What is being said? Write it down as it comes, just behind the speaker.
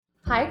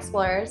Hi,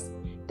 Explorers.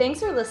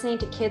 Thanks for listening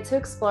to Kids Who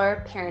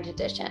Explore Parent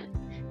Edition.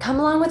 Come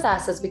along with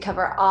us as we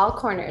cover all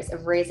corners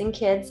of raising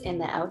kids in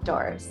the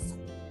outdoors.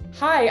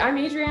 Hi, I'm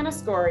Adriana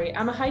Scory.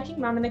 I'm a hiking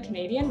mom in the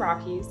Canadian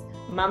Rockies,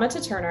 mama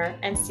to Turner,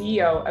 and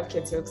CEO of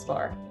Kids Who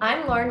Explore.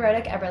 I'm Lauren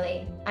Rodick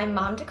Eberly. I'm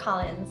mom to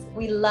Collins.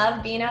 We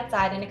love being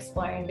outside and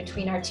exploring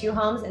between our two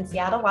homes in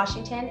Seattle,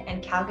 Washington,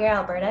 and Calgary,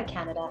 Alberta,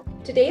 Canada.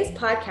 Today's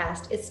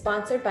podcast is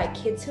sponsored by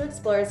Kids Who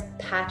Explore's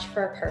Patch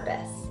for a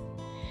Purpose.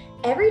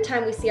 Every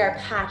time we see our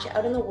patch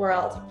out in the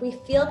world, we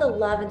feel the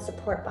love and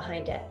support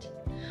behind it.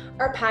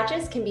 Our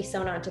patches can be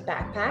sewn onto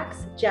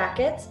backpacks,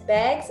 jackets,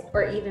 bags,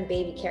 or even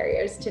baby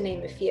carriers, to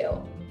name a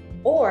few.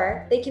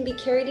 Or they can be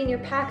carried in your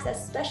packs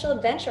as special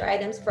adventure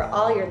items for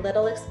all your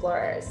little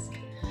explorers.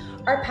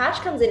 Our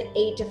patch comes in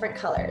 8 different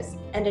colors,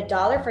 and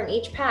 $1 from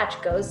each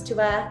patch goes to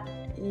a,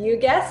 you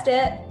guessed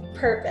it,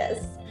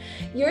 purpose.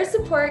 Your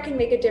support can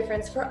make a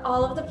difference for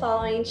all of the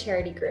following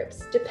charity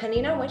groups,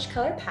 depending on which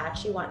color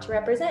patch you want to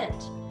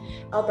represent: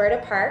 Alberta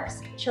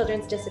Parks,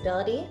 Children's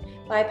Disability,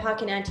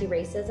 BIPOC and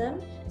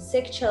Anti-Racism,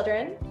 Sick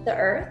Children, The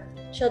Earth,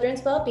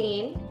 Children's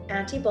Wellbeing,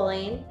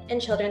 Anti-Bullying,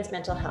 and Children's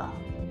Mental Health.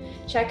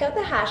 Check out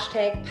the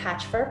hashtag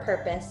Patch for a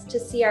Purpose to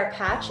see our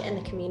patch and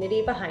the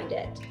community behind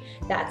it.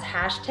 That's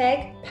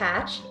hashtag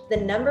patch, the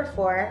number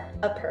 4,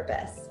 a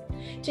purpose.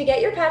 To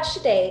get your patch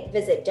today,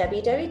 visit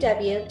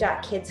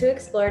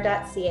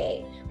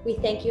www.kidswhoexplore.ca. We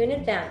thank you in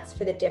advance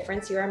for the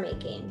difference you are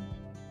making.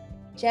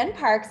 Jen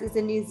Parks is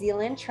a New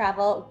Zealand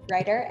travel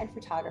writer and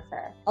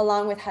photographer.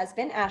 Along with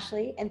husband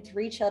Ashley and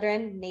 3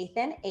 children,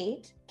 Nathan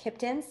 8,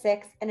 Kipton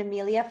 6, and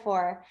Amelia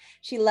 4,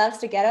 she loves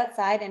to get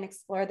outside and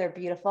explore their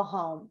beautiful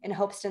home and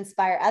hopes to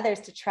inspire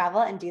others to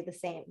travel and do the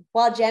same.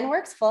 While Jen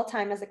works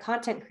full-time as a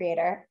content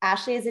creator,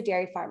 Ashley is a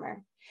dairy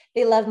farmer.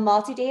 They love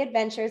multi-day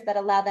adventures that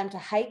allow them to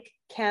hike,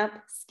 camp,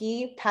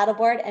 ski,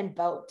 paddleboard, and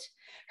boat.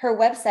 Her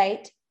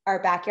website, Our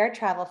Backyard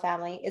Travel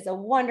Family, is a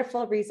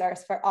wonderful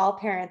resource for all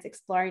parents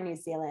exploring New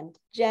Zealand.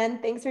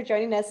 Jen, thanks for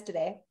joining us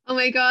today. Oh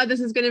my God, this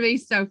is going to be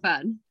so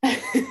fun.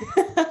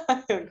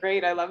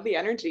 Great. I love the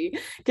energy.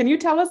 Can you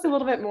tell us a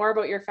little bit more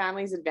about your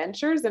family's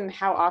adventures and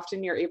how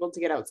often you're able to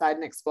get outside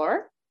and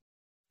explore?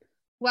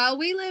 Well,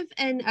 we live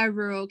in a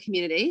rural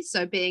community,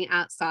 so being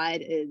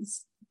outside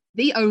is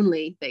the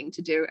only thing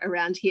to do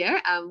around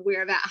here.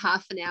 We're about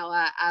half an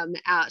hour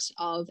out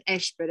of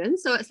Ashburton,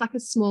 so it's like a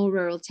small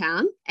rural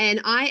town.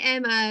 And I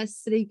am a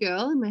city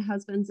girl and my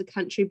husband's a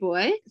country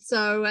boy,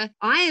 so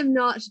I am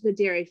not the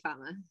dairy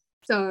farmer.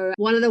 So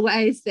one of the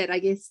ways that I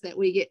guess that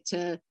we get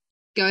to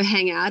go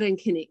hang out and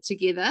connect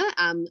together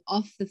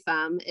off the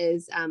farm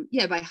is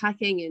by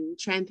hiking and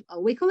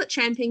we call it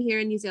tramping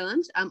here in New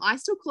Zealand. I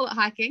still call it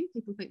hiking.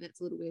 People think that's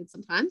a little weird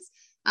sometimes.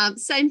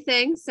 Same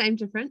thing, same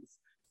difference.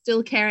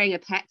 Still carrying a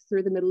pack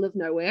through the middle of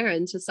nowhere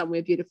into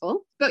somewhere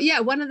beautiful. But yeah,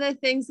 one of the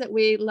things that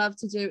we love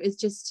to do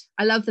is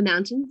I love the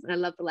mountains and I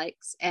love the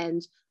lakes.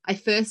 And I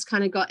first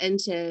kind of got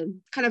into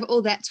kind of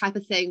all that type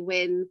of thing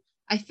when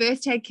I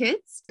first had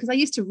kids, because I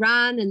used to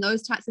run and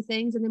those types of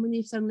things. And then when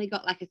you've suddenly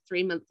got like a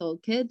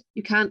 3-month-old kid,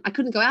 I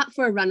couldn't go out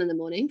for a run in the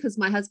morning because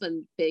my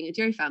husband, being a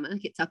dairy farmer,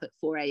 gets up at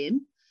 4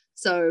 a.m.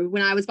 So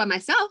when I was by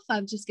myself,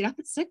 I'd just get up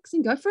at 6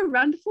 and go for a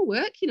run before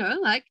work,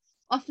 like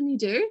often you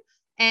do.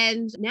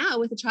 And now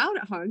with a child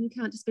at home, you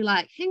can't just be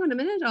like, hang on a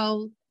minute,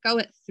 I'll go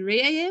at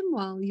 3 a.m.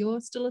 while you're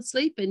still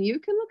asleep and you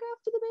can look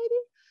after the baby.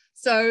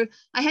 So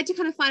I had to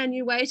kind of find a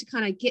new way to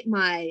kind of get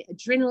my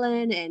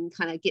adrenaline and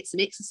kind of get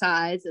some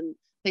exercise and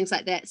things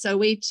like that. So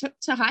we took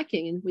to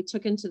hiking and we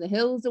took into the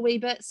hills a wee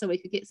bit so we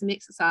could get some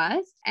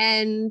exercise.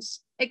 And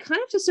it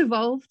kind of just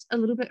evolved a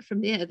little bit from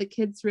there. The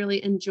kids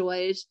really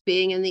enjoyed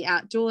being in the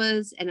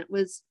outdoors, and it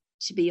was,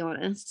 to be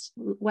honest,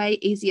 way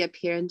easier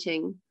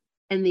parenting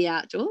in the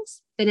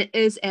outdoors than it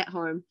is at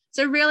home.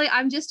 So really,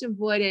 I'm just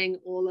avoiding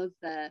all of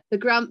the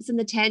grumps and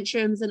the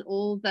tantrums and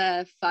all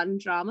the fun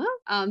drama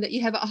that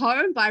you have at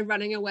home by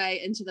running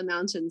away into the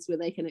mountains where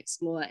they can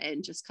explore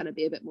and just kind of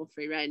be a bit more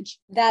free range.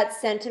 That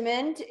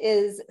sentiment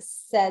is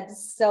said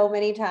so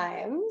many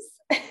times.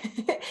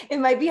 It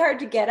might be hard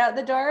to get out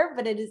the door,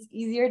 but it is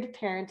easier to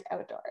parent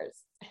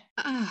outdoors.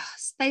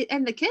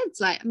 And the kids,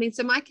 so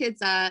my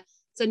kids are,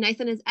 so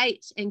Nathan is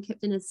 8 and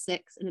Kipton is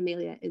 6 and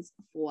Amelia is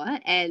 4.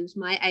 And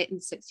my 8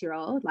 and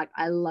 6-year-old,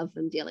 I love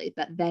them dearly,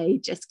 but they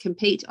just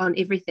compete on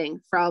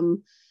everything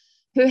from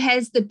who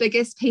has the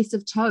biggest piece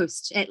of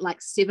toast at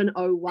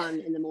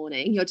 7:01 in the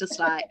morning. You're just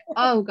like,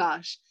 oh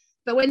gosh.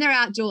 But when they're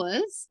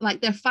outdoors,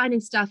 they're finding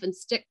stuff and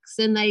sticks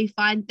and they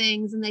find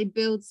things and they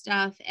build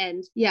stuff.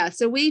 And yeah,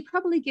 so we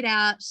probably get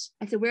out.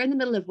 We're in the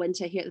middle of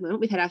winter here at the moment.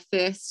 We've had our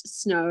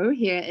first snow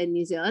here in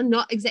New Zealand,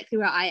 not exactly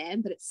where I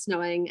am, but it's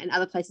snowing in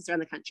other places around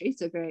the country.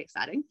 So very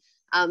exciting.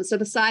 So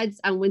besides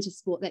winter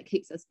sport that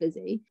keeps us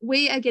busy,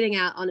 we are getting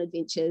out on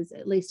adventures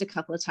at least a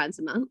couple of times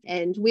a month.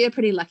 And we are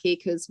pretty lucky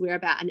because we're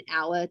about an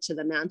hour to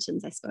the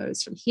mountains, I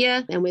suppose, from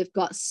here. And we've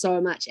got so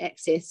much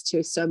access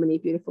to so many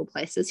beautiful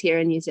places here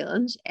in New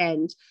Zealand.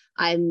 And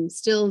I'm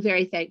still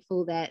very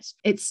thankful that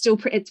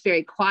it's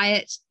very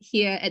quiet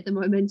here at the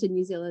moment in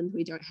New Zealand.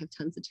 We don't have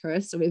tons of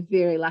tourists, so we're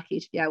very lucky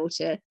to be able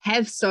to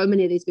have so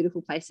many of these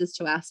beautiful places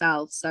to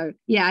ourselves. So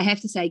yeah, I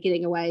have to say,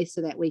 getting away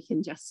so that we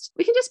can just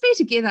be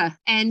together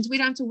and we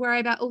don't have to worry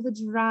about all the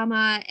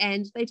drama,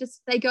 and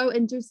they go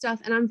and do stuff.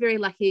 And I'm very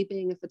lucky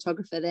being a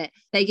photographer that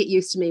they get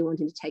used to me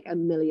wanting to take a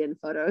million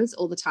photos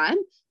all the time.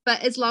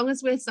 But as long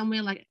as we're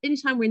somewhere, like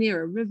anytime we're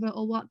near a river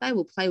or what, they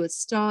will play with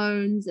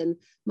stones. And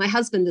my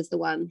husband is the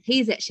one,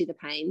 he's actually the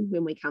pain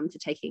when we come to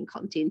taking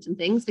content and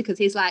things, because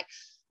he's like,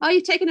 oh,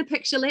 you've taken a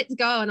picture, let's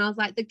go. And I was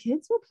like, the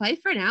kids will play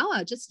for an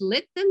hour. Just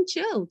let them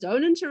chill.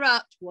 Don't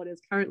interrupt what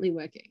is currently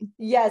working.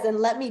 Yes. And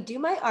let me do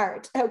my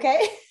art.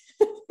 Okay.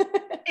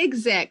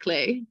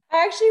 Exactly.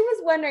 I actually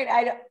was wondering,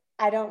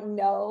 I don't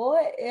know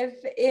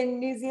if in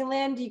New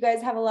Zealand, you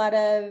guys have a lot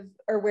of,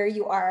 or where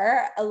you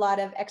are, a lot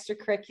of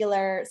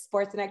extracurricular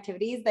sports and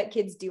activities that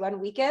kids do on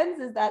weekends.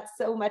 Is that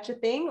so much a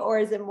thing, or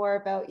is it more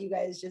about you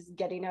guys just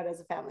getting out as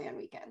a family on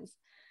weekends?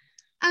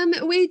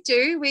 We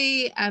do.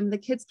 The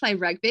kids play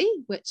rugby,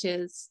 which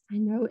is, I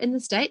know in the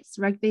States,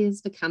 rugby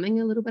is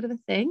becoming a little bit of a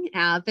thing.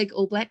 Our big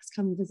All Blacks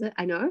come visit,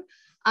 I know.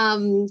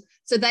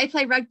 So they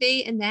play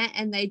rugby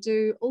and they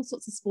do all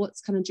sorts of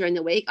sports kind of during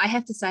the week. I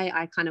have to say,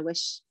 I kind of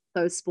wish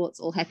those sports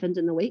all happened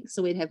in the week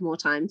so we'd have more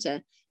time to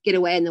get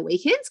away in the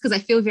weekends, because I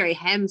feel very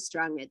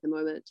hamstrung at the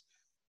moment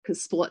because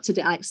sport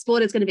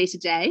is going to be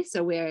today.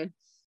 So we're,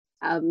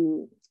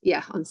 on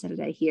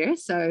Saturday here.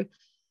 So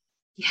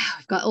yeah,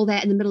 we've got all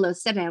that in the middle of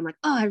Saturday. I'm like,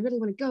 oh, I really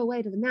want to go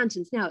away to the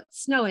mountains now.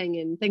 It's snowing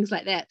and things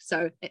like that.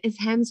 So it's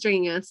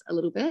hamstringing us a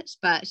little bit.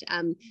 But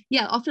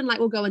often like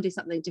we'll go and do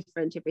something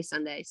different every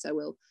Sunday. So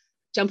we'll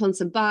jump on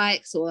some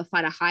bikes or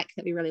find a hike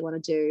that we really want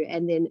to do.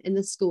 And then in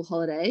the school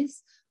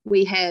holidays,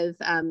 we have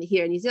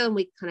here in New Zealand,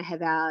 we kind of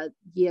have our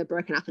year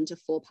broken up into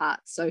 4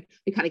 parts. So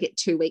we kind of get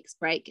 2 weeks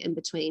break in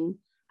between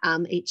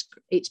each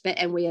bit,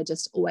 and we are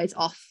just always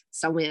off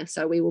somewhere.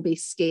 So we will be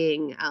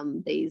skiing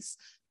these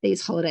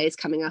holidays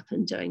coming up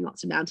and doing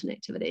lots of mountain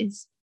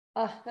activities.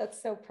 Oh, that's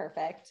so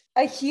perfect.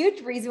 A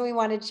huge reason we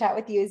wanted to chat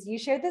with you is you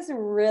shared this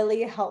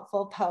really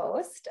helpful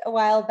post a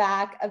while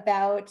back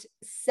about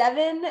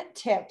 7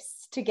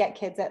 tips to get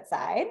kids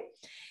outside.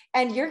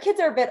 And your kids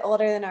are a bit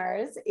older than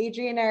ours.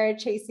 Adrian and I are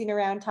chasing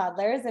around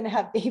toddlers and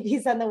have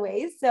babies on the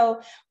way.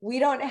 So we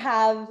don't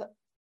have,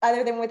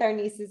 other than with our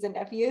nieces and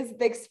nephews,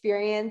 the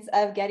experience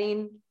of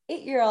getting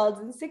 8-year-olds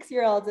and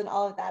 6-year-olds and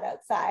all of that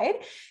outside.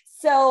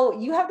 So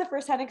you have the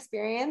firsthand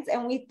experience,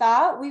 and we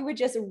thought we would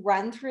just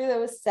run through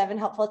those 7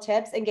 helpful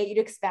tips and get you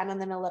to expand on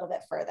them a little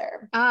bit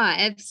further.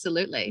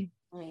 Absolutely.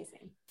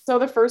 Amazing. So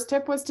the first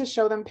tip was to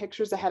show them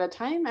pictures ahead of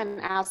time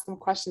and ask them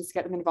questions to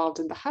get them involved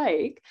in the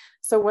hike.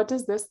 So what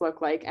does this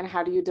look like, and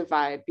how do you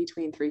divide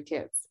between 3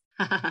 kids?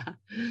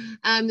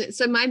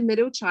 So my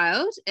middle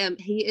child,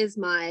 he is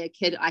my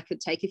kid I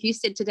could take. If you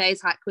said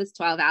today's hike was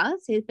 12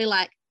 hours, he'd be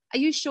like, are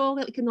you sure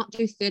that we cannot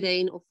do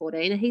 13 or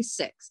 14? And he's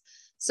 6.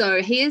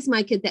 So he is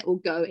my kid that will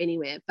go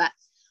anywhere. But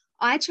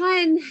I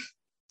try and,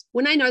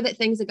 when I know that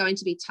things are going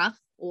to be tough,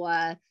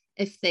 or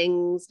if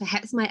things,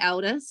 perhaps my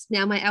eldest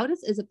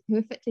is a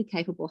perfectly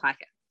capable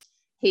hiker.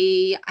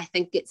 He, I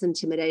think, gets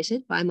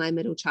intimidated by my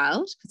middle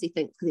child because he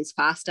thinks because he's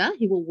faster,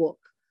 he will walk.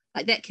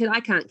 Like that kid, I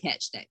can't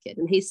catch that kid,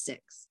 and he's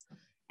 6.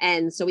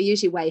 And so we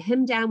usually weigh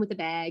him down with the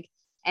bag.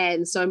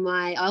 And so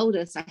my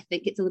oldest, I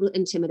think, gets a little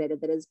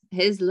intimidated that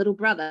his little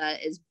brother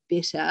is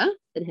better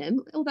than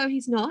him, although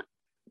he's not.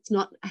 It's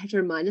not, I have to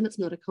remind them, it's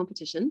not a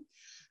competition.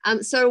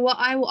 So what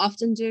I will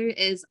often do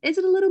is it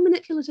a little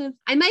manipulative?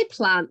 I may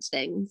plant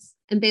things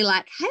and be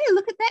like, hey,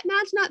 look at that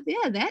mountain up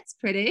there. That's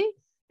pretty.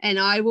 And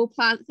I will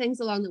plant things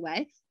along the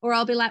way. Or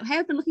I'll be like, hey,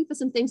 I've been looking for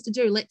some things to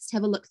do. Let's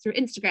have a look through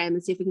Instagram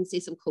and see if we can see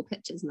some cool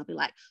pictures. And I'll be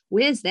like,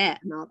 where's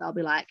that? And I'll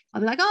be like,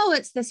 oh,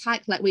 it's this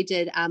hike. Like we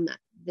did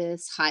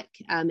this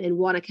hike in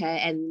Wanaka,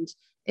 and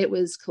it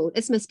was called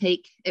Isthmus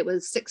Peak. It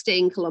was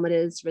 16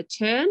 kilometers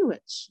return,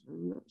 which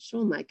I'm not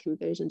sure my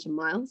conversion to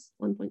miles,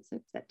 1.6,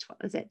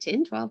 is that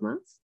 10, 12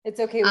 miles? It's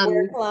okay.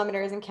 We're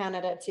kilometers in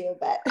Canada too,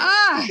 but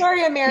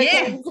sorry,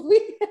 Americans.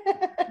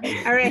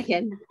 Yeah. I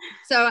reckon.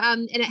 So,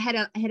 and it had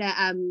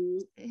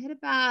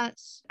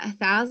about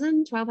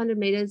 1,200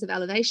 meters of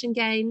elevation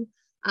gain.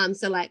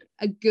 So like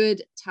a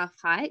good tough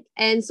hike.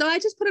 And so I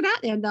just put it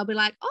out there, and they'll be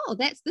like, oh,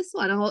 that's this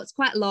one. Oh, it's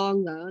quite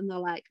long though. And they're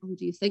like, oh,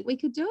 do you think we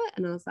could do it?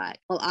 And I was like,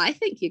 well, I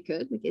think you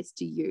could. I guess,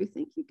 do you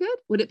think you could?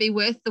 Would it be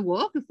worth the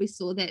walk if we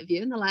saw that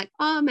view? And they're like,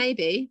 oh,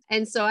 maybe.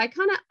 And so I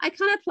kind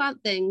of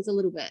plant things a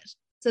little bit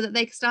so that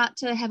they start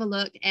to have a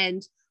look,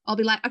 and I'll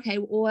be like, okay,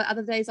 or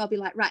other days I'll be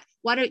like, right,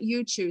 why don't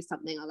you choose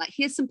something? I'll like,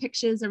 here's some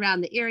pictures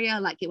around the area,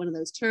 like get one of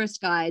those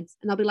tourist guides.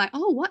 And they'll be like,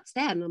 oh, what's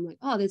that? And I'm like,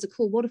 oh, there's a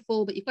cool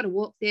waterfall, but you've got to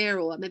walk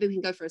there, or maybe we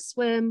can go for a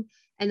swim.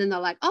 and then they're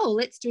like, oh,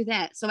 let's do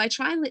that. So I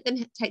try and let them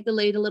take the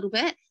lead a little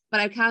bit, but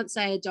I can't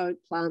say I don't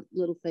plant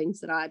little things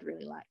that I'd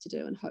really like to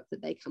do and hope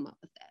that they come up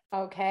with that.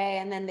 Okay.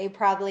 And then they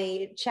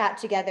probably chat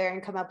together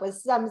and come up with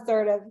some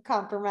sort of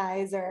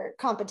compromise or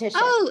competition,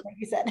 like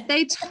you said.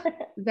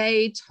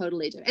 They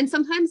totally do. And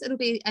sometimes it'll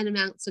be an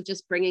amounts of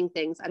just bringing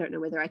things. I don't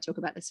know whether I talk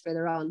about this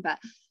further on, but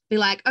be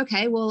like,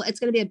 okay, well, it's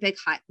going to be a big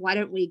hike. Why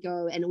don't we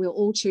go and we'll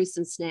all choose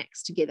some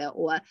snacks together,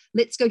 or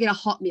let's go get a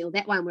hot meal.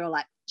 That one we're all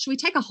like, should we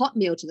take a hot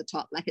meal to the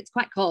top? Like, it's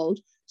quite cold.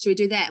 Should we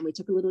do that? And we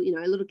took a little,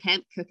 a little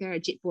camp cooker, a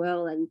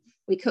Jetboil, and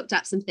we cooked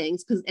up some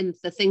things and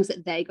the things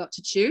that they got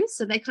to choose.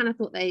 So they kind of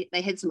thought they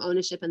had some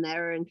ownership and they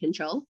were in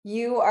control.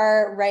 You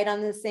are right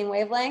on the same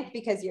wavelength,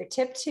 because your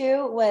tip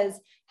 2 was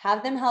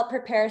have them help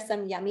prepare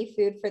some yummy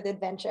food for the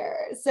adventure.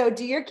 So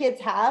do your kids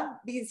have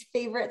these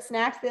favorite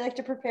snacks they like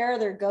to prepare,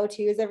 their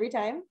go-tos every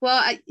time?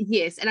 Well,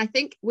 yes. And I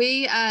think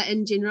we are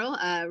in general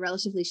a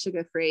relatively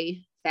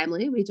sugar-free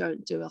family. We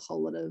don't do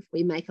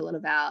we make a lot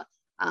of our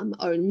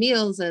own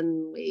meals,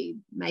 and we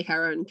make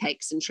our own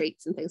cakes and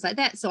treats and things like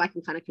that. So I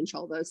can kind of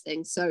control those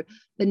things. So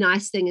the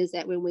nice thing is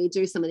that when we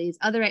do some of these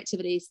other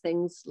activities,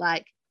 things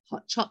like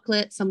hot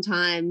chocolate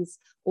sometimes,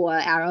 or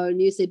our own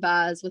muesli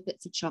bars with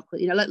bits of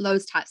chocolate, like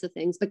those types of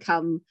things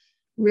become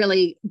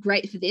really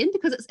great for them,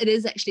 because it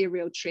is actually a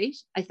real treat.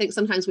 I think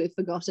sometimes we've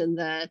forgotten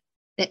that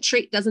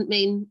treat doesn't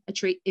mean a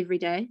treat every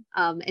day.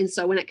 And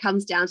so when it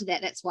comes down to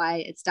that, that's why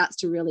it starts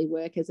to really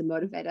work as a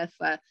motivator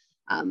for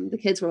the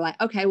kids. Were like,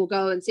 okay, we'll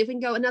go and see if we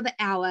can go another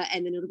hour,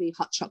 and then it'll be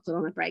hot chocolate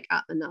on a break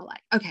up. And they're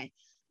like, okay,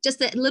 just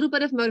that little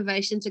bit of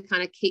motivation to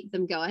kind of keep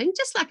them going.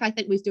 Just like I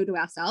think we do to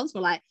ourselves.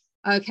 We're like,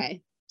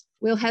 okay,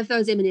 we'll have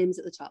those M&Ms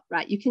at the top,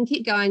 right? You can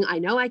keep going. I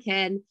know I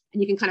can.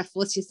 And you can kind of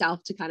force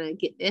yourself to kind of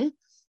get there.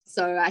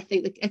 So I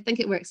think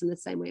it works in the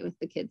same way with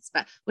the kids.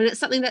 But when it's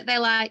something that they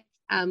like,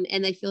 and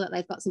they feel that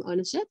they've got some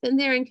ownership, and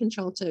they're in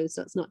control too.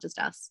 So it's not just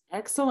us.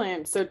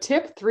 Excellent. So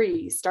tip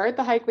 3, start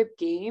the hike with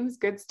games,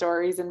 good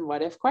stories, and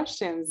what if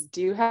questions.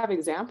 Do you have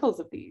examples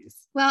of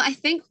these? Well, I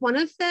think one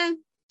of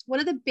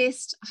the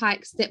best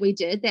hikes that we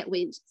did that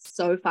went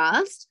so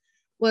fast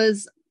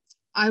was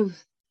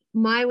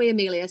my wee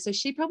Amelia. So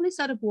she probably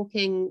started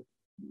walking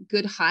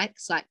good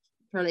hikes, like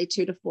probably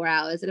 2 to 4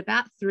 hours, at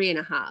about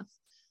 3.5.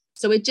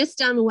 So we'd just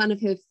done one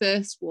of her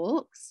first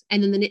walks,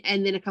 and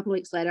then a couple of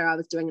weeks later, I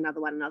was doing another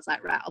one, and I was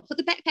like, right, I'll put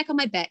the backpack on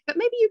my back, but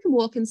maybe you can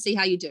walk and see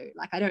how you do.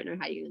 Like, I don't know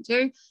how you're going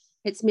to do.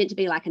 It's meant to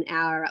be like an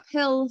hour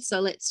uphill,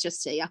 so let's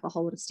just see, up a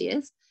whole lot of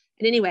stairs.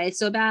 And anyway,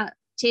 so about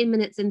 10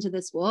 minutes into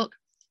this walk,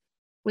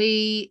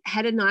 we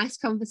had a nice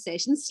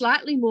conversation,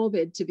 slightly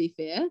morbid to be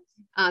fair,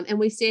 and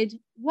we said,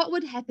 what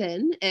would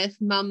happen if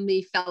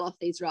Mummy fell off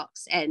these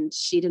rocks and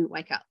she didn't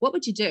wake up? What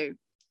would you do?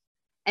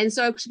 And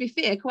so, to be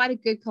fair, quite a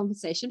good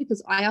conversation,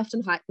 because I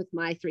often hike with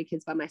my 3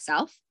 kids by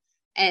myself.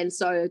 And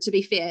so, to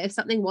be fair, if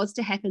something was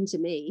to happen to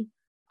me,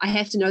 I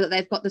have to know that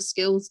they've got the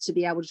skills to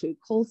be able to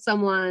call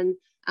someone,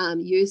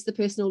 use the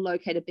personal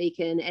locator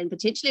beacon, and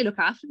potentially look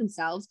after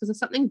themselves, because if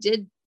something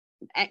did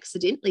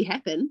accidentally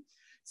happen.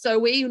 So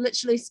we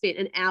literally spent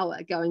an hour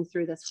going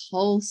through this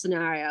whole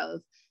scenario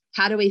of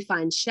how do we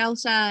find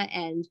shelter,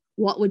 and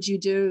what would you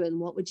do and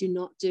what would you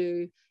not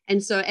do.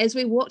 And so as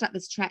we walked up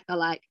this track,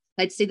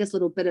 they'd see this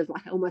little bit of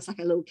almost like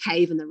a little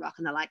cave in the rock,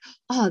 and they're like,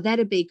 oh,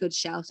 that'd be good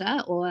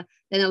shelter. Or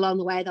then along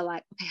the way, they're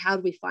like, okay, how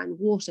do we find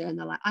water? And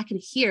they're like, I can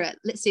hear it.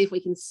 Let's see if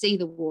we can see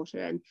the water.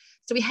 And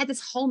so we had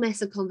this whole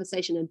massive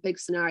conversation and big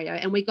scenario,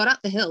 and we got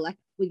up the hill.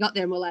 We got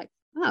there and we're like,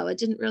 oh, it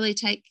didn't really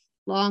take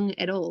long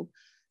at all.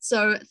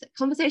 So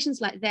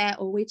conversations like that,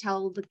 or we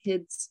tell the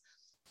kids,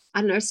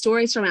 I don't know,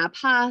 stories from our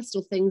past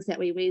or things that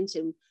we went,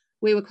 and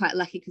we were quite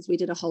lucky because we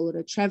did a whole lot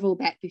of travel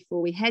back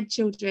before we had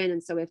children.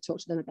 And so we've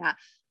talked to them about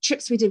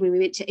trips we did when we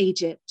went to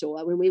Egypt,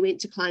 or when we went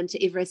to climb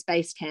to Everest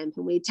Base Camp,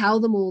 and we tell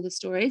them all the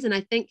stories. And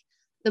I think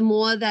the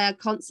more they're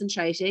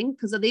concentrating,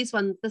 because of this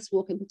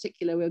walk in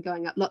particular, we were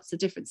going up lots of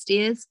different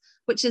stairs,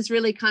 which is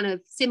really kind of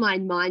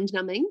semi-mind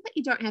numbing, but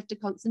you don't have to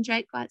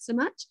concentrate quite so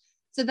much.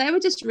 So they were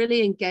just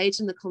really engaged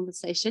in the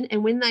conversation.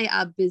 And when they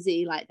are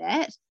busy like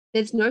that,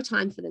 there's no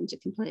time for them to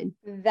complain.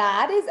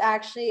 That is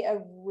actually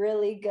a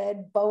really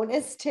good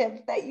bonus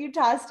tip that you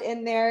tossed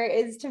in there,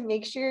 is to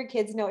make sure your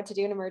kids know what to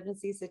do in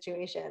emergency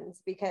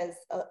situations, because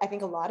I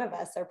think a lot of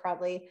us are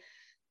probably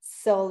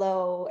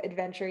solo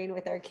adventuring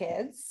with our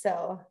kids.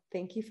 So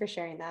thank you for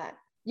sharing that.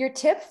 Your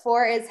tip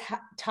 4 is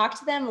talk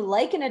to them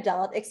like an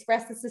adult,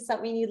 express this is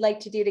something you'd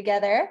like to do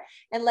together,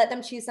 and let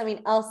them choose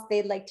something else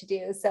they'd like to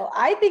do. So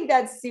I think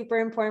that's super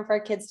important for our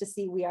kids to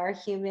see we are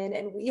human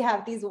and we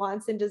have these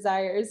wants and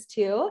desires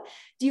too.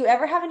 Do you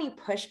ever have any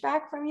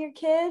pushback from your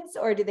kids,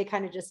 or do they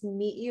kind of just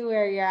meet you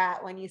where you're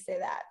at when you say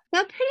that?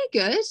 They're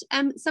pretty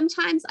good.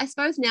 Sometimes, I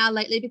suppose now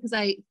lately, because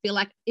I feel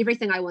like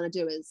everything I want to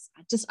do is,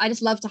 I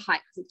just love to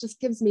hike, because it just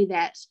gives me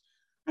that,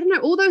 I don't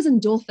know, all those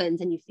endorphins.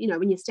 And you know,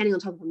 when you're standing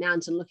on top of a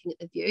mountain looking at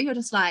the view, you're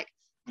just like,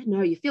 I don't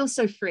know, you feel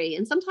so free.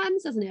 And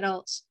sometimes as an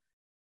adult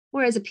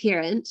or as a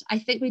parent, I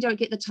think we don't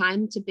get the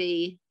time to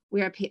be,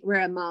 we're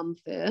a mom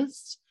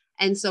first.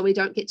 And so we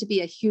don't get to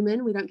be a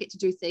human. We don't get to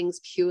do things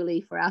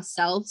purely for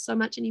ourselves so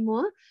much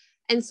anymore.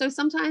 And so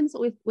sometimes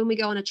when we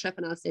go on a trip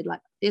and I said,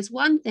 like, there's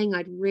one thing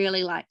I'd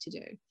really like to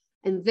do,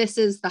 and this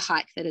is the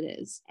hike that it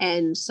is.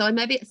 And so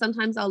maybe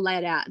sometimes I'll lay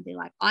it out and be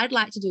like, I'd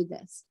like to do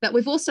this, but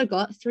we've also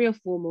got 3 or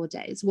 4 more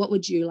days. What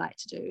would you like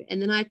to do? And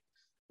then I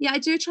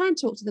do try and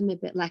talk to them a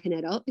bit like an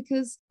adult,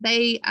 because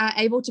they are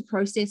able to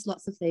process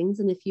lots of things.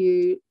 And if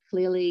you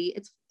clearly,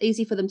 it's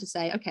easy for them to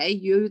say, okay,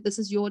 this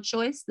is your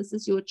choice. This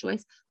is your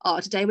choice. Oh,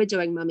 today we're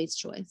doing mummy's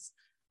choice.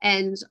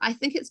 And I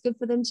think it's good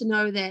for them to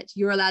know that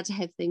you're allowed to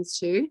have things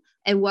too.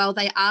 And while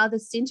they are the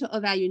center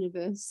of our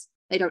universe,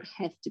 they don't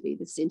have to be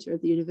the center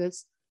of the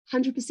universe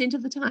 100%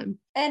 of the time.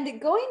 And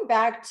going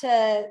back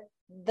to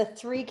the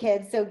 3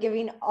 kids, so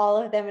giving all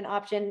of them an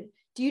option,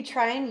 do you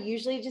try and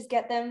usually just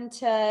get them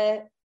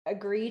to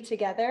agree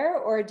together,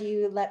 or do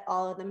you let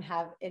all of them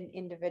have an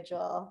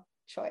individual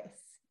choice?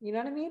 You know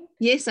what I mean?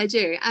 Yes, I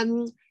do.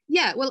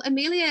 Yeah, well,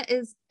 Amelia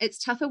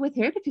it's tougher with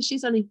her because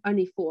she's only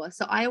 4.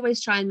 So I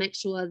always try and make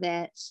sure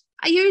that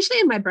I usually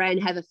in my brain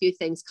have a few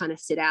things kind of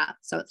set out.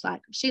 So it's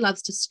like, she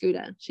loves to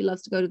scooter. She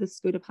loves to go to the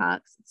scooter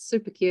parks. It's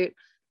super cute.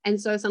 And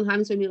so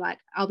sometimes when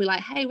I'll be like,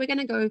 hey, we're going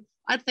to go.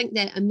 I think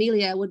that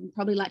Amelia would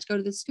probably like to go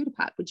to the scooter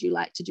park. Would you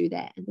like to do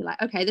that? And be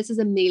like, okay, this is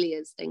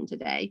Amelia's thing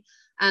today.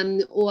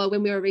 Or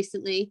when we were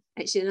recently,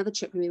 actually another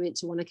trip when we went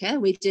to Wanaka,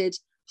 we did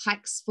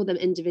hikes for them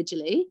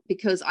individually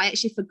because I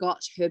actually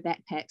forgot her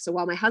backpack. So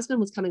while my husband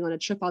was coming on a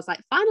trip, I was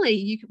like,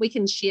 finally, we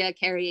can share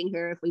carrying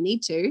her if we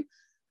need to.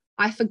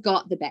 I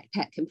forgot the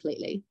backpack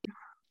completely.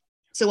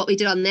 So what we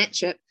did on that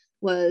trip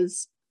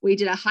was we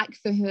did a hike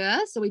for her.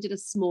 So we did a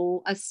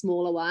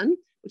smaller one,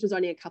 which was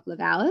only a couple of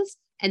hours.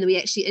 And then we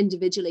actually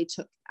individually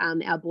took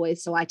our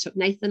boys. So I took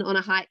Nathan on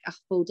a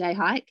full day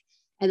hike.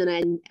 And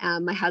then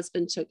my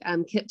husband took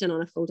Kipton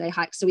on a full day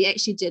hike. So we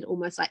actually did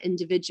almost like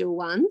individual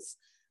ones.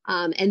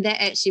 And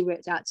that actually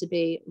worked out to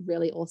be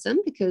really awesome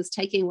because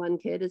taking one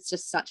kid is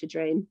just such a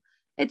dream.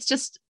 It's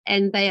just,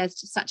 and they are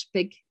just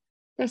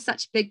they're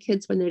such big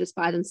kids when they're just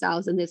by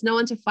themselves and there's no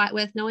one to fight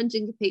with, no one to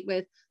compete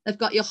with. They've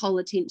got your whole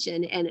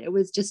attention. And it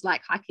was just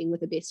like hiking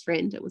with a best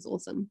friend. It was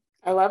awesome.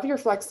 I love your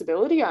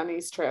flexibility on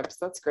these trips.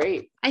 That's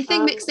great. I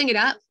think mixing it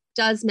up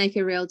does make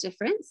a real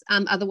difference.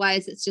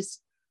 Otherwise it's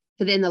just,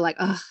 for them, they're like,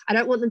 oh, I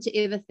don't want them to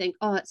ever think,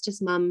 oh, it's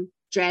just mum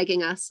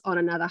dragging us on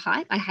another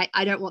hike.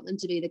 I don't want them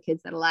to be the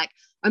kids that are like,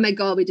 oh my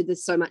God, we did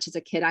this so much as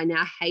a kid, I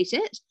now hate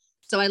it.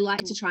 So I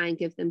like to try and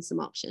give them some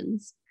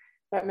options.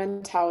 That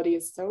mentality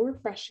is so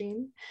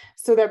refreshing.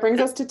 So that brings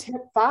us to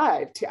tip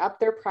 5, to up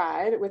their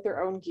pride with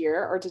their own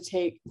gear, or to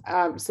take,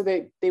 so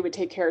they would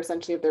take care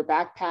essentially of their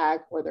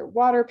backpack or their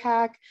water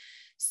pack.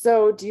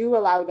 So do you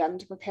allow them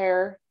to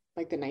prepare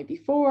like the night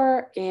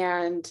before?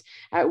 And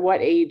at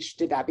what age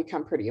did that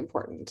become pretty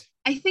important?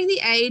 I think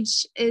the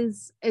age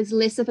is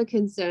less of a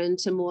concern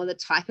to more the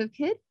type of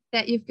kid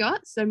that you've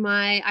got. So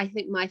I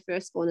think my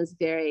firstborn is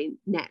very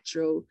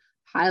natural,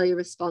 highly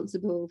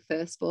responsible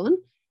firstborn.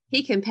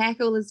 He can pack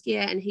all his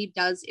gear and he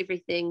does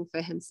everything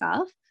for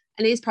himself.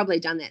 And he's probably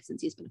done that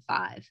since he's been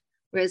 5.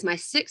 Whereas my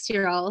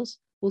 6-year-old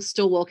will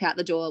still walk out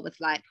the door with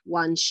like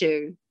one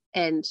shoe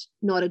and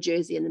not a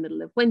jersey in the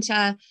middle of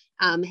winter.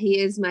 He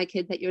is my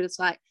kid that you're just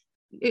like,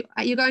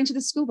 are you going to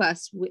the school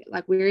bus?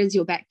 Like, where is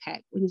your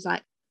backpack? When he's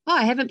like, oh,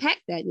 I haven't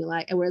packed that. And you're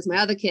like, and whereas my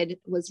other kid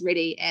was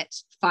ready at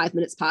 5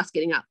 minutes past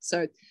getting up.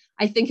 So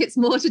I think it's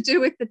more to do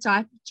with the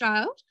type of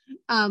child.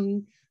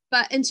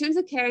 But in terms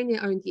of carrying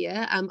their own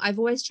gear, I've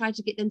always tried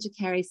to get them to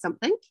carry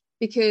something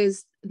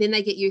because then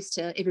they get used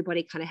to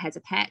everybody kind of has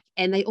a pack.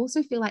 And they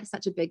also feel like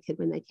such a big kid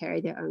when they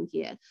carry their own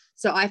gear.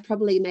 So I've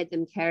probably made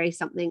them carry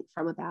something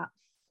from about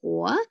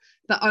 4,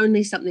 but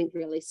only something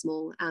really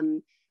small.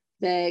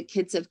 The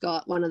kids have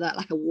got one of the,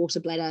 like a water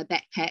bladder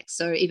backpack.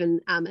 So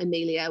even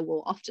Amelia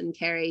will often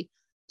carry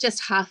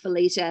just half a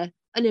litre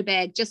in a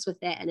bag just with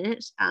that in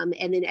it. And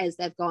then as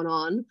they've gone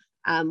on,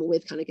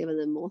 we've kind of given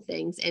them more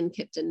things, and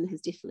Kipton has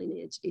definitely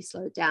needed to be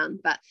slowed down.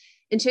 But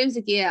in terms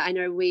of gear, I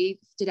know we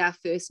did our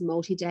first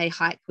multi-day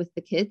hike with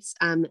the kids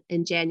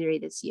in January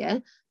this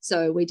year.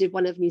 So we did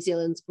one of New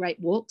Zealand's great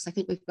walks. I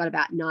think we've got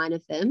about 9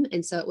 of them.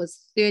 And so it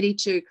was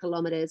 32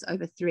 kilometers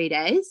over 3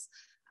 days.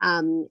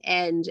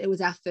 And it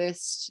was our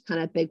first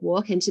kind of big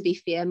walk. And to be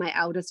fair, my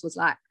eldest was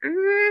like,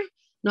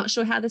 not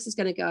sure how this is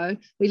going to go.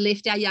 We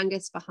left our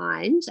youngest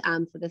behind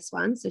for this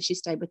one. So she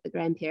stayed with the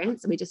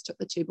grandparents and we just took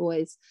the 2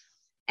 boys.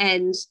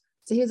 And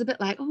so he was a bit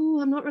like, oh,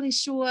 I'm not really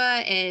sure.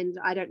 And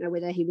I don't know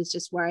whether he was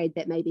just worried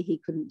that maybe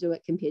he couldn't do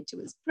it compared to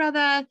his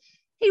brother.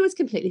 He was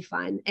completely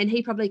fine. And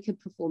he probably could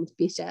perform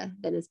better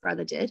than his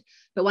brother did.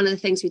 But one of the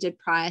things we did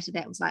prior to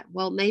that was like,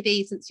 well,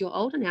 maybe since you're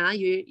older now,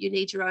 you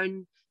need your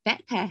own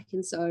backpack.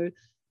 And so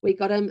we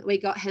got him,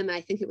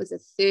 I think it was a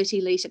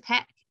 30-litre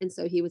pack. And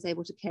so he was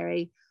able to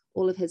carry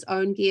all of his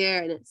own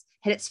gear, and it's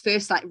had its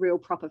first like real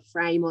proper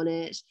frame on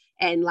it,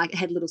 and like it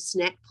had little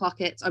snack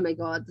pockets. Oh my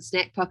God, the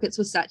snack pockets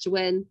was such a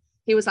win.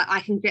 He was like,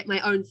 I can get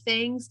my own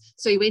things.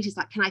 So he's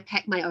like, can I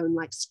pack my own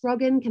like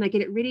scroggin? Can I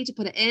get it ready to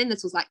put it in?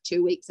 This was like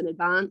 2 weeks in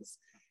advance.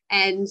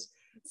 And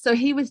so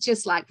he was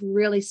just like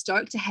really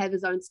stoked to have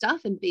his own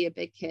stuff and be a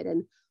big kid.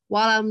 And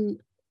while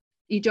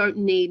you don't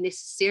need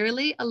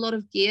necessarily a lot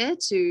of gear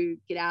to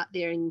get out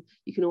there, and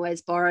you can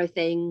always borrow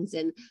things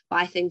and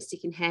buy things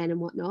secondhand and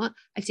whatnot.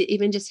 I said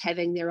even just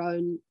having their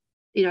own,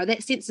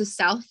 that sense of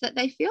self that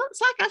they feel.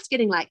 It's like us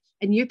getting like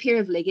a new pair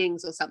of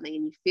leggings or something,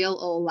 and you feel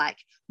all like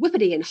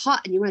whippity and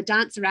hot and you want to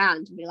dance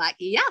around and be like,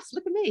 yes,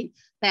 look at me.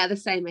 They are the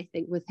same, I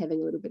think, with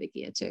having a little bit of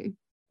gear too.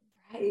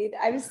 Right.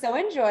 I'm so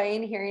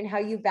enjoying hearing how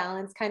you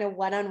balance kind of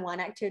one-on-one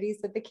activities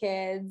with the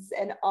kids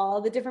and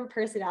all the different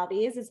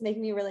personalities. It's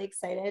making me really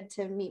excited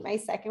to meet my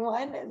second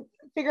one and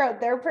figure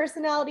out their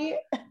personality.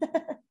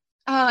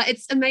 Oh,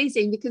 it's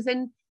amazing because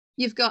then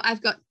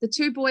I've got the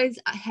two boys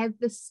have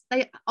this,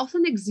 they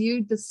often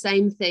exude the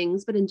same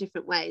things, but in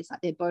different ways.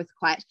 Like they're both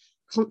quite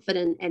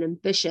confident and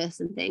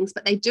ambitious and things,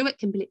 but they do it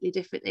completely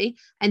differently.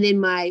 And then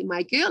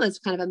my girl is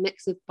kind of a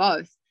mix of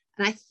both.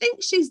 And I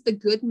think she's the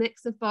good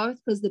mix of both,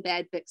 because the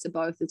bad mix of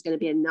both is going to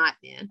be a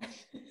nightmare.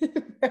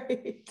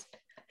 Right.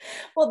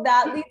 Well,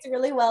 that leads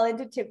really well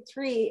into tip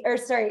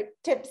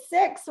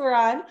 6 we're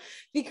on,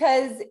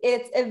 because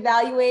it's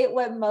evaluate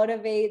what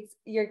motivates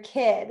your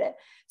kid.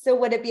 So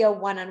would it be a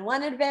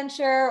one-on-one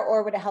adventure,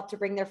 or would it help to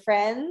bring their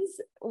friends?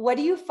 What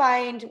do you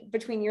find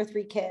between your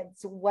 3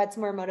 kids? What's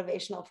more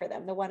motivational for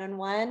them, the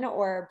one-on-one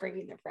or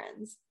bringing their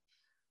friends?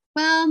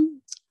 Well,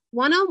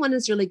 one-on-one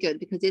is really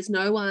good because there's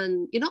no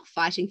one, you're not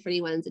fighting for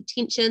anyone's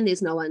attention.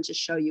 There's no one to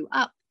show you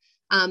up.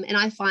 And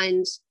I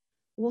find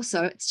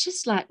also it's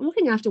just like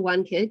looking after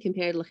one kid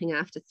compared to looking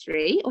after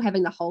 3, or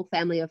having the whole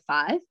family of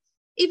 5.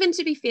 Even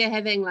to be fair,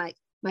 having like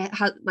my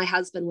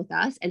husband with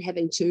us and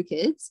having 2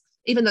 kids,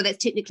 even though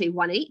that's technically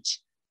 1 each,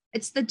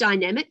 it's the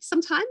dynamic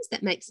sometimes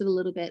that makes it a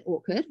little bit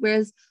awkward.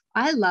 Whereas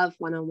I love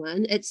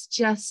one-on-one. It's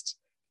just,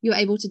 you're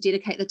able to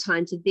dedicate the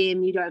time to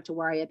them. You don't have to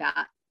worry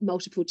about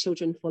multiple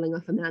children falling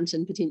off a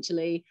mountain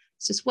potentially.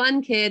 It's just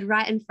one kid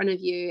right in front of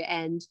you,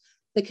 and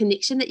the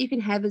connection that you can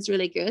have is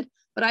really good.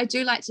 But I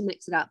do like to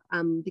mix it up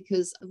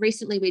because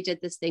recently we did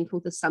this thing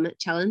called the Summit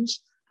Challenge.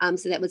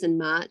 So that was in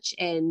March,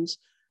 and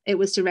it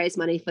was to raise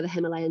money for the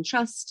Himalayan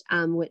Trust,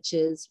 which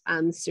is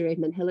Sir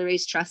Edmund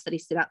Hillary's trust that he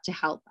set up to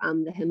help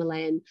the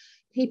Himalayan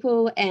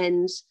people.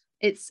 And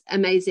it's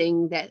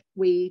amazing that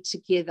we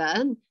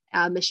together,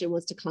 our mission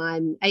was to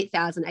climb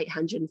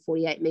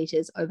 8,848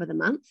 meters over the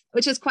month,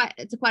 which is quite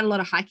a lot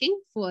of hiking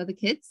for the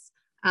kids,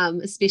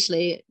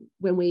 especially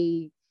when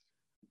a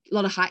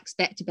lot of hikes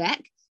back to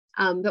back.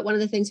 But one of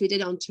the things we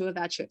did on 2 of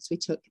our trips, we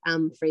took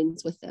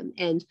friends with them,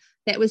 and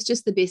that was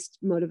just the best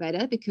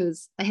motivator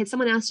because they had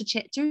someone else to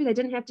chat to. They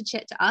didn't have to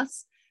chat to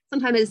us.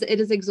 Sometimes it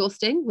is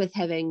exhausting with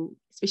having,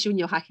 especially when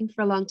you're hiking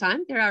for a long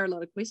time, there are a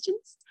lot of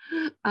questions.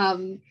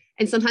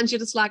 And sometimes you're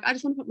just like, I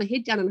just want to put my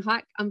head down and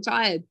hike. I'm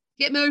tired.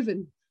 Get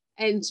moving.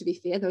 And to be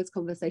fair, those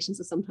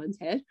conversations are sometimes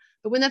had.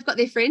 But when they've got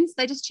their friends,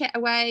 they just chat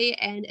away,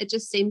 and it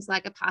just seems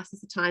like it passes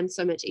the time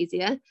so much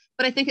easier.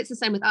 But I think it's the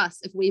same with us.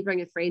 If we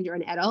bring a friend or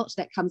an adult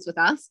that comes with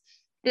us,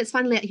 and it's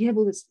finally like you have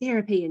all this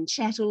therapy and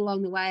chat all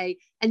along the way,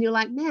 and you're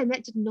like, man,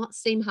 that did not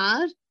seem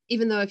hard.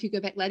 Even though if you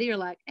go back later, you're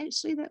like,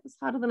 actually, that was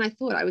harder than I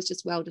thought. I was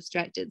just well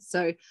distracted.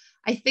 So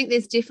I think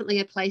there's definitely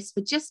a place for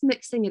just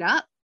mixing it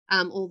up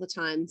all the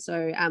time.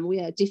 So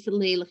we are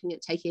definitely looking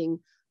at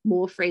taking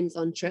more friends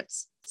on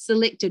trips.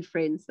 Selected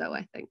friends, though,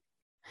 I think.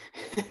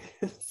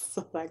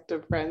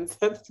 Selective friends.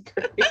 That's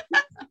great.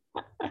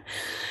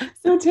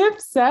 So tip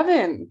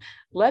 7,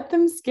 let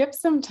them skip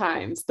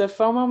sometimes. The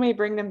FOMO may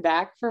bring them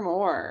back for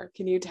more.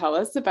 Can you tell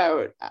us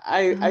about,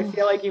 I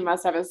feel like you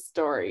must have a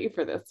story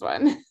for this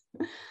one.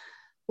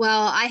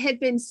 Well, I had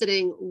been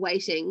sitting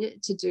waiting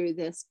to do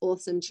this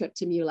awesome trip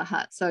to Mueller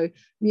Hut. So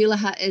Mueller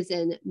Hut is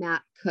in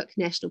Mount Cook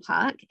National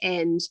Park,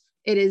 and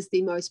it is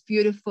the most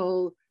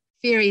beautiful,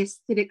 very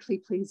aesthetically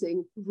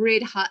pleasing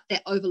red hut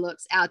that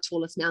overlooks our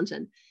tallest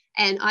mountain.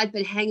 And I'd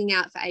been hanging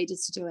out for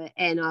ages to do it.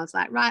 And I was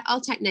like, right,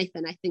 I'll take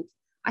Nathan. I think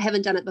I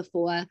haven't done it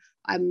before.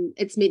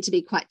 It's meant to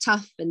be quite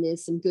tough, and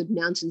there's some good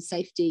mountain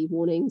safety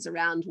warnings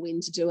around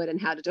when to do it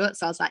and how to do it.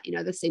 So I was like,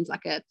 this seems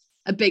like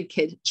a big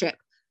kid trip.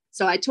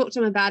 So I talked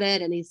to him about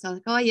it, and he's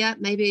like, oh yeah,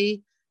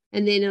 maybe.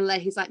 And then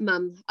he's like,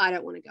 Mum, I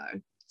don't want to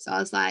go. So I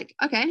was like,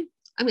 okay,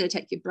 I'm going to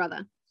take your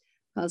brother.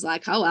 I was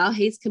like, oh, well,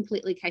 he's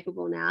completely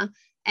capable now.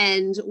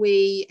 And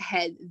we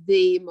had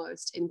the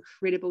most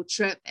incredible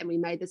trip, and we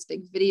made this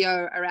big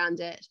video around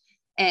it.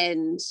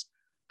 And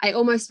I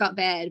almost felt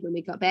bad when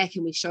we got back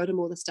and we showed him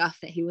all the stuff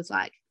that he was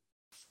like,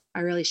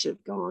 I really should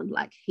have gone.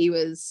 Like he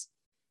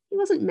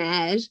wasn't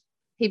mad.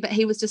 But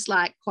he was just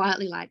like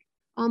quietly like,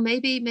 oh,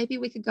 maybe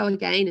we could go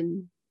again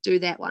and do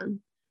that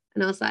one.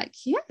 And I was like,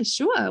 yeah,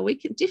 sure, we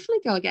could definitely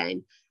go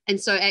again. And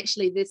so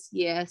actually this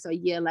year, so a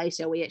year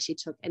later, we actually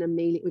took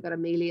we got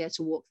Amelia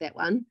to walk that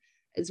one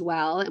as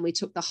well. And we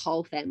took the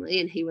whole family,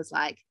 and he was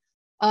like,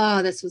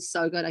 oh, this was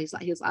so good. I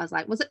was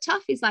like, was it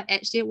tough? He's like,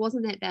 actually, it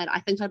wasn't that bad. I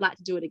think I'd like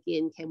to do it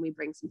again. Can we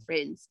bring some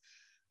friends?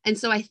 And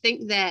so I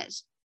think that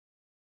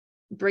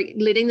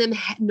letting them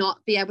not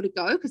be able to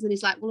go, because then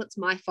he's like, well, it's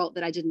my fault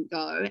that I didn't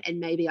go, and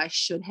maybe I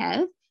should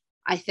have.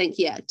 I think,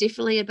 yeah,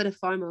 definitely a bit of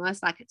FOMO. I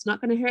was like, it's not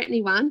going to hurt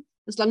anyone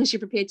as long as you're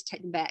prepared to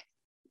take them back.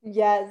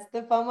 Yes,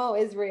 the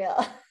FOMO is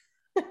real.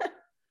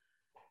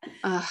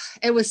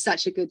 It was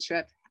such a good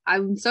trip.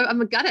 I'm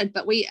gutted,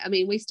 but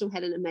we still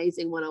had an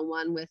amazing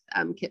one-on-one with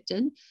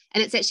Kipton,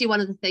 and it's actually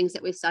one of the things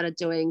that we've started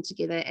doing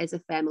together as a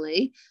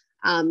family,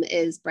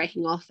 is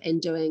breaking off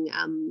and doing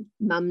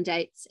mum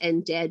dates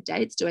and dad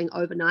dates, doing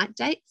overnight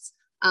dates,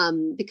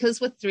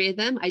 because with three of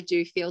them, I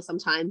do feel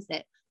sometimes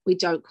that we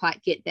don't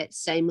quite get that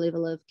same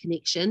level of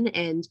connection,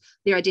 and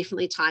there are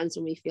definitely times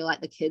when we feel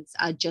like the kids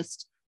are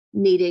just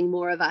needing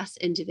more of us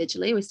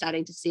individually. We're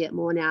starting to see it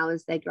more now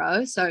as they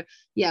grow. So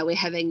yeah, we're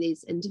having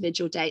these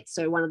individual dates.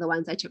 So one of the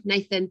ones I took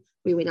Nathan,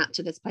 we went up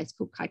to this place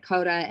called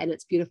Kaikoura, and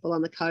it's beautiful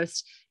on the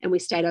coast, and we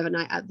stayed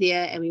overnight up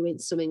there, and we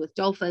went swimming with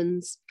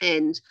dolphins,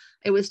 and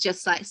it was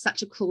just like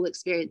such a cool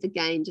experience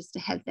again, just to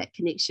have that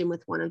connection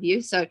with one of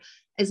you. So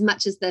as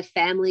much as the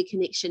family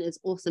connection is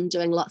awesome,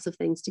 doing lots of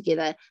things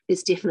together,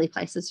 there's definitely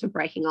places for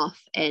breaking off,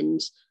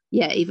 and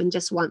yeah, even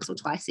just once or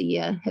twice a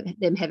year,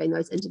 them having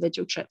those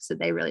individual trips that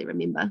they really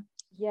remember.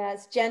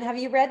 Yes. Jen, have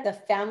you read The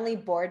Family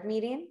Board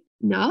Meeting?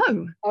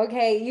 No.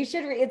 Okay, you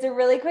should read. It's a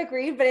really quick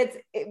read, but it's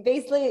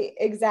basically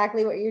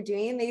exactly what you're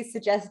doing. They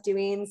suggest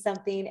doing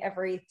something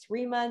every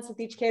 3 months with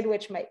each kid,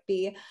 which might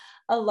be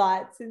a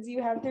lot since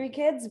you have 3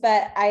 kids,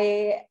 but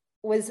I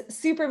was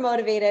super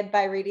motivated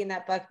by reading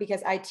that book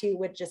because I too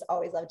would just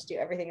always love to do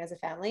everything as a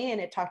family. And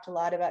it talked a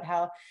lot about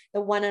how the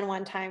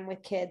one-on-one time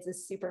with kids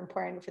is super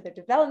important for their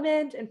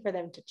development and for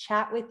them to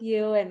chat with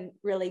you and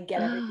really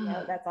get everything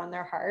out that's on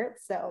their heart.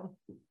 So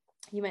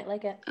you might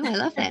like it. Oh, I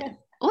love that.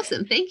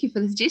 Awesome. Thank you for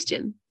the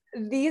suggestion.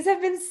 These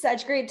have been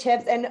such great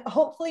tips and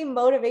hopefully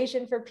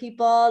motivation for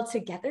people to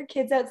get their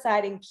kids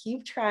outside and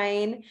keep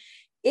trying.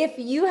 If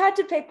you had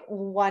to pick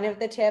one of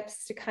the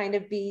tips to kind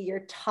of be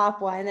your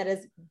top one that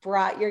has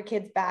brought your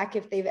kids back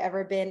if they've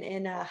ever been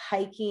in a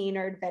hiking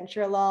or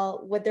adventure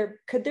lull,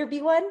 could there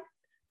be one?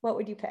 What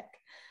would you pick?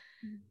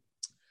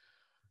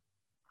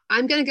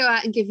 I'm going to go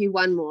out and give you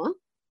one more,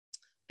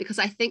 because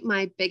I think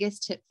my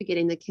biggest tip for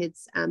getting the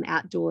kids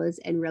outdoors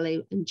and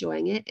really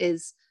enjoying it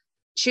is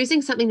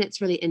choosing something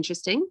that's really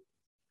interesting.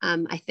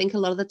 I think a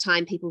lot of the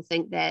time people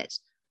think that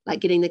like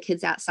getting the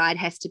kids outside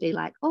has to be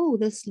like, oh,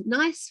 this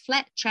nice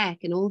flat track,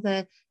 and all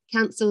the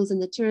councils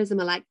and the tourism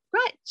are like,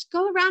 right,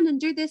 go around and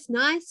do this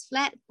nice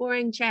flat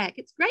boring track.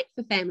 It's great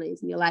for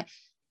families. And you're like,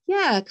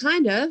 yeah,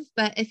 kind of.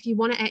 But if you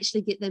want to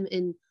actually get them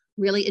in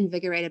really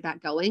invigorated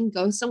about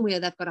go somewhere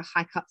they've got to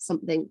hike up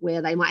something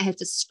where they might have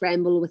to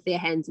scramble with their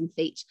hands and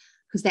feet,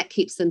 because that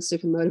keeps them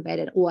super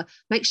motivated. Or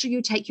make sure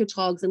you take your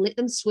togs and let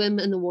them swim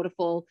in the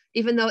waterfall,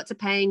 even though it's a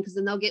pain, because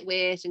then they'll get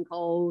wet and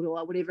cold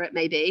or whatever it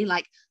may be.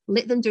 Like,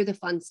 let them do the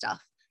fun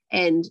stuff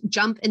and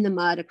jump in the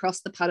mud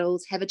across the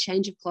puddles, have a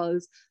change of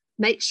clothes,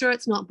 make sure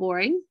it's not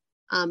boring,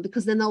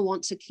 because then they'll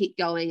want to keep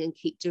going and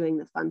keep doing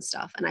the fun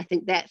stuff. And I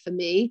think that for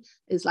me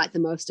is like the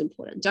most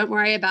important. Don't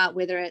worry about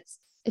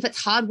if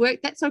it's hard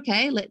work, that's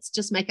okay. Let's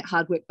just make it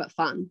hard work, but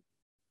fun.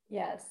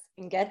 Yes.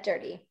 And get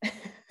dirty.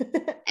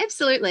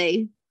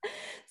 Absolutely.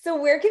 So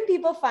where can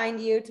people find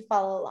you to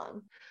follow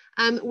along?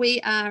 We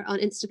are on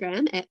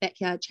Instagram at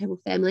Backyard Travel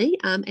Family,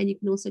 and you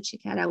can also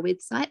check out our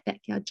website,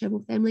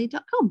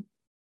 backyardtravelfamily.com.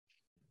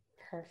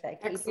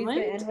 Perfect. Excellent. We're going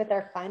to end with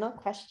our final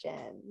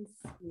questions.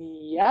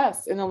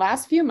 Yes. In the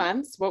last few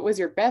months, what was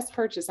your best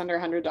purchase under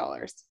 $100?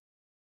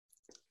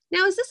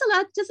 Now, is this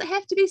allowed? Does it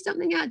have to be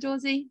something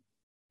outdoorsy?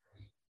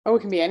 Oh,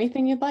 it can be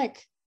anything you'd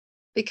like.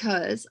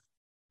 Because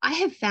I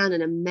have found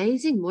an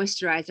amazing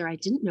moisturizer I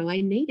didn't know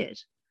I needed.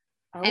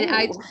 Oh. And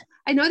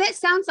I know that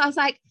sounds, I was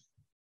like,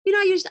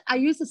 I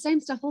use the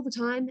same stuff all the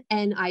time,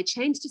 and I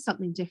changed to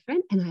something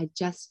different, and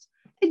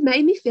it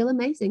made me feel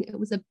amazing.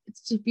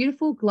 It's a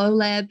beautiful Glow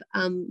Lab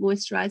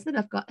moisturizer that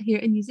I've got here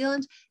in New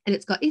Zealand, and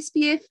it's got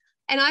SPF,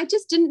 and I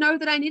just didn't know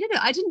that I needed it.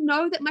 I didn't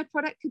know that my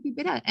product could be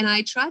better, and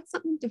I tried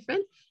something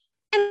different,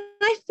 and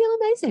I feel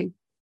amazing.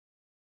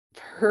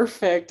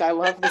 Perfect. I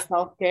love the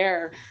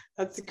self-care.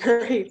 That's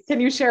great. Can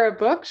you share a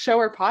book, show,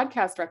 or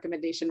podcast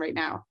recommendation right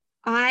now?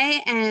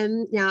 I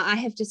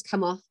have just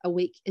come off a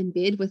week in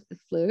bed with the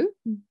flu,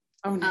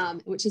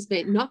 which has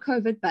been not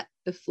COVID, but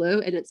the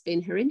flu, and it's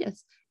been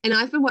horrendous. And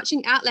I've been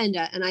watching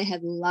Outlander, and I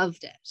have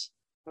loved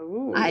it.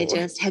 Ooh.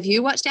 Have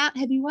you watched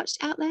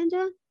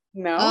Outlander?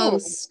 No. Oh,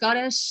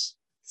 Scottish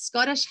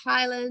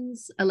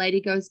Highlands. A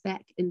lady goes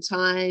back in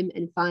time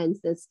and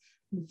finds this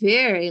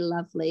very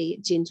lovely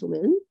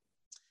gentleman.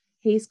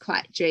 He's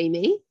quite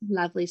dreamy,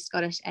 lovely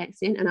Scottish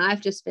accent. And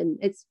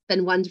it's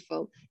been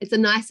wonderful. It's a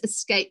nice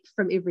escape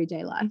from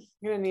everyday life.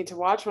 You're going to need to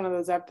watch one of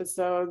those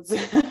episodes.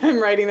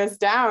 I'm writing this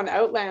down.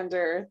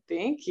 Outlander.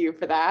 Thank you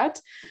for that.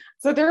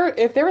 So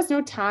if there was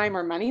no time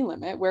or money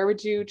limit, where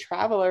would you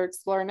travel or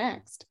explore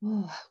next?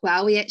 Oh,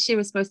 well, we actually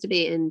were supposed to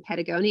be in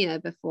Patagonia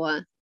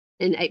before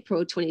in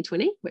April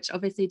 2020, which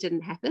obviously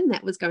didn't happen.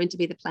 That was going to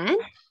be the plan.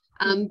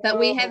 But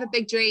we have a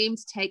big dream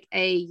to take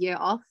a year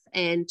off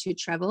and to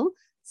travel.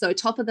 So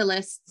top of the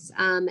lists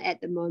at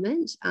the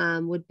moment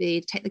would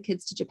be to take the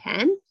kids to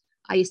Japan.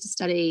 I used to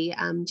study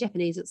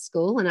Japanese at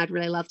school, and I'd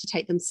really love to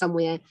take them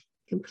somewhere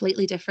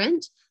completely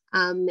different.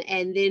 And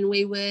then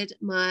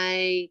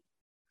my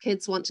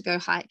kids want to go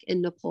hike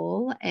in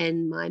Nepal,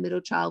 and my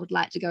middle child would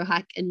like to go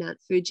hike in Mount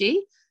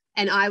Fuji.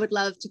 And I would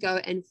love to go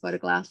and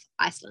photograph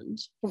Iceland.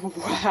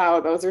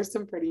 Wow, those are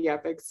some pretty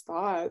epic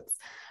spots.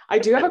 I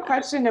do have a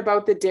question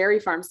about the dairy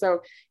farm. So,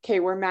 okay,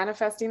 we're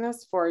manifesting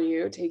this for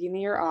you, taking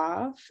the year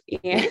off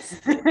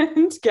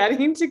and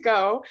getting to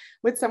go.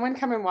 Would someone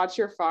come and watch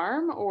your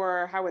farm,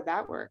 or how would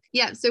that work?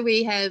 Yeah, so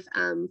we have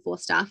 4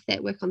 staff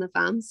that work on the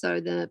farm. So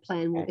the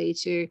plan will be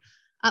to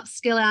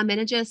upskill our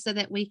managers so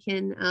that we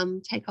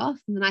can take off.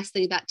 And the nice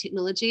thing about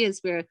technology is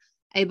we're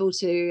able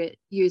to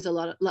use a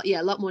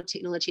lot more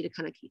technology to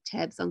kind of keep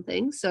tabs on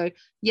things. So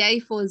yay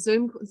for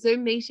Zoom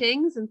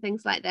meetings and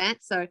things like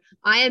that. So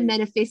I am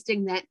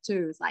manifesting that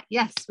too. It's like,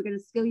 yes, we're going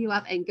to skill you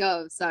up and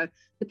go. So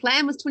the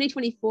plan was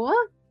 2024.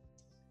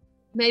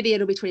 Maybe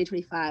it'll be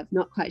 2025.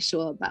 Not quite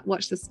sure, but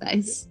watch the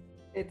space.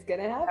 It's going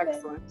to happen.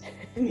 Excellent.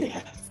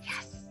 Yes.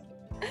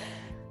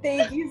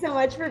 Thank you so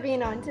much for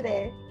being on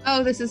today.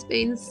 Oh, this has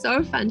been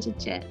so fun to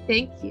chat.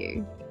 Thank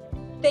you.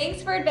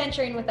 Thanks for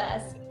adventuring with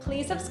us.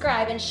 Please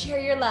subscribe and share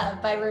your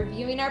love by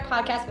reviewing our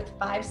podcast with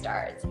 5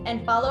 stars,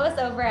 and follow us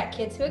over at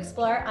Kids Who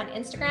Explore on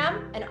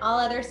Instagram and all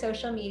other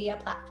social media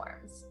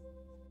platforms.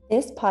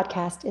 This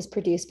podcast is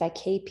produced by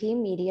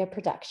KP Media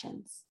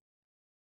Productions.